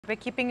We're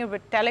keeping it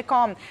with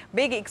telecom.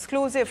 Big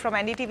exclusive from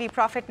NDTV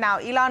Profit now.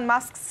 Elon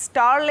Musk's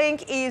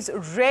Starlink is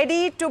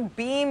ready to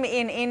beam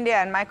in India.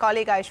 And my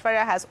colleague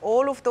Aishwarya has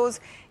all of those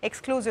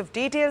exclusive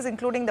details,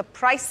 including the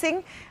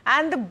pricing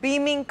and the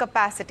beaming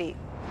capacity.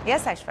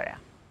 Yes, Aishwarya.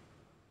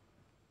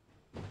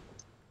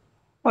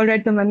 All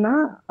right,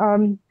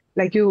 Tamanna.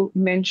 Like you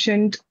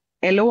mentioned,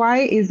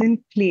 LOI is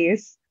in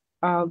place.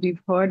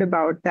 We've heard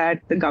about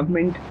that, the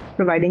government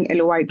providing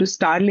LOI to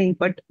Starlink.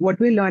 But what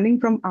we're learning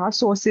from our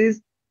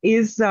sources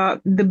is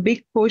the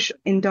big push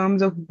in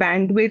terms of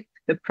bandwidth,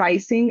 the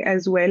pricing,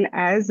 as well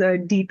as a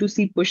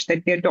D2C push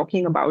that they're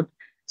talking about.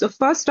 So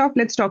first off,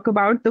 let's talk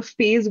about the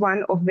phase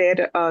one of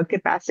their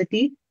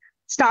capacity.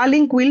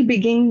 Starlink will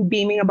begin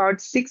beaming about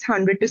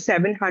 600 to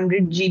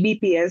 700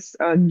 Gbps,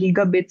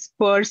 gigabits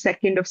per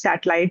second of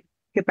satellite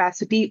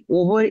capacity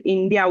over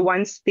India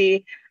once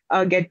they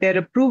get their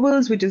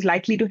approvals, which is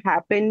likely to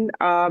happen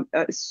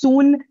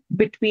soon,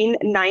 between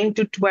 9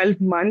 to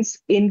 12 months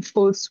in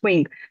full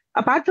swing.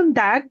 Apart from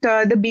that,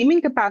 the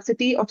beaming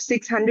capacity of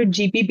 600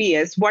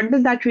 Gbps, what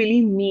does that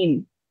really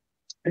mean?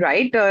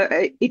 Right?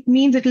 It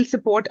means it will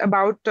support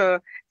about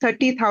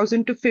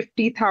 30,000 to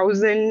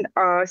 50,000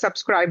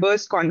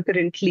 subscribers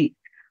concurrently.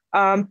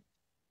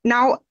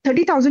 Now,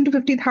 30,000 to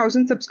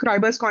 50,000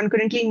 subscribers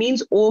concurrently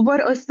means over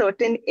a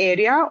certain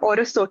area or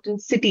a certain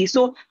city.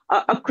 So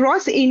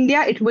across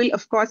India, it will,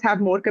 of course,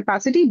 have more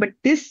capacity. But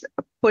this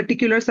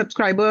particular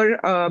subscriber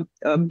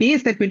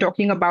base that we're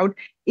talking about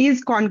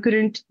is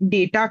concurrent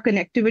data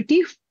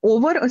connectivity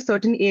over a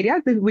certain area,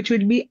 which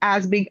will be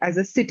as big as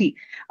a city.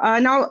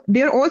 Now,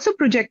 they're also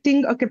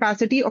projecting a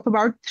capacity of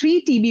about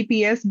 3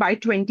 Tbps by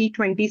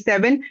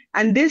 2027.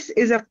 And this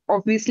is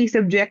obviously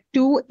subject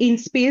to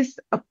in-space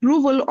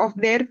approval of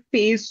their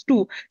phase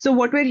 2. So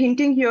what we're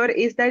hinting here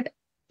is that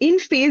in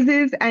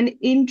phases and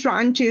in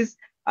tranches,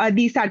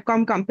 these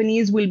SATCOM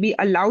companies will be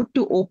allowed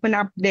to open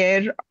up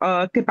their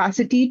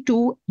capacity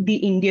to the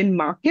Indian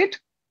market.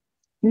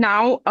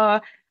 Now,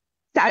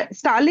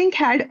 Starlink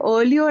had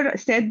earlier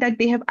said that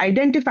they have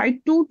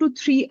identified 2 to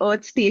 3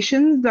 Earth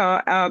stations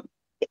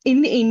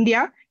in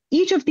India.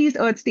 Each of these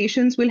Earth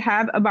stations will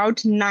have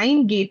about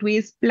 9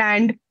 gateways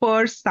planned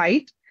per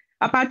site.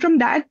 Apart from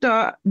that,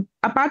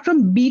 apart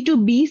from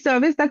B2B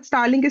service that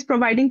Starlink is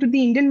providing to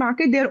the Indian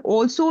market, they're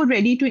also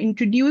ready to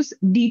introduce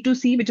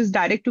D2C, which is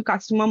direct to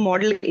customer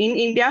model in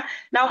India.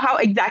 Now, how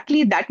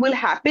exactly that will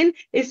happen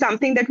is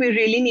something that we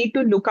really need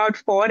to look out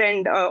for,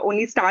 and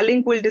only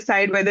Starlink will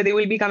decide whether they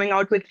will be coming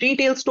out with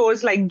retail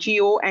stores like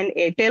Jio and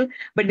Airtel.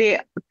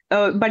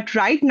 But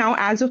right now,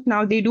 as of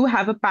now, they do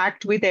have a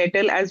pact with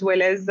Airtel as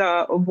well as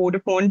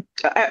Vodafone,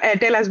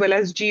 Airtel as well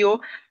as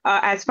Jio,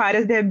 as far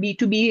as their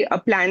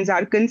B2B plans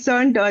are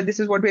concerned. This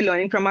is what we're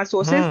learning from our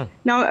sources.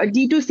 Now, a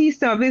D2C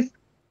service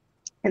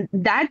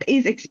that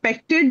is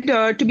expected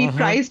to be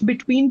priced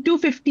between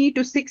 $250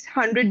 to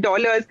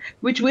 $600,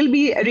 which will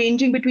be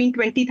ranging between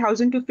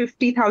 20,000 to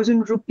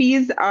 50,000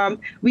 rupees.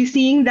 We're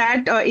seeing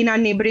that in our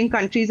neighboring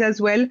countries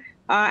as well.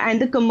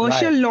 And the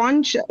commercial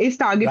launch is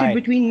targeted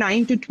between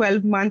 9 to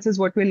 12 months is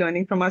what we're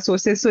learning from our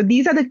sources. So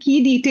these are the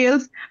key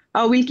details.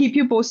 We'll keep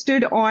you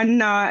posted on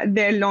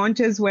their launch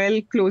as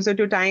well, closer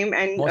to time,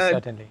 and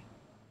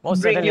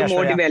bring you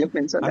more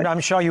developments on that.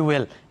 I'm sure you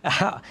will.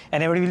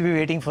 And everybody will be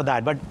waiting for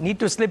that. But need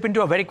to slip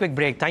into a very quick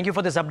break. Thank you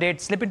for this update.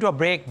 Slip into a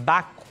break,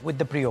 back with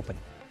the pre-open.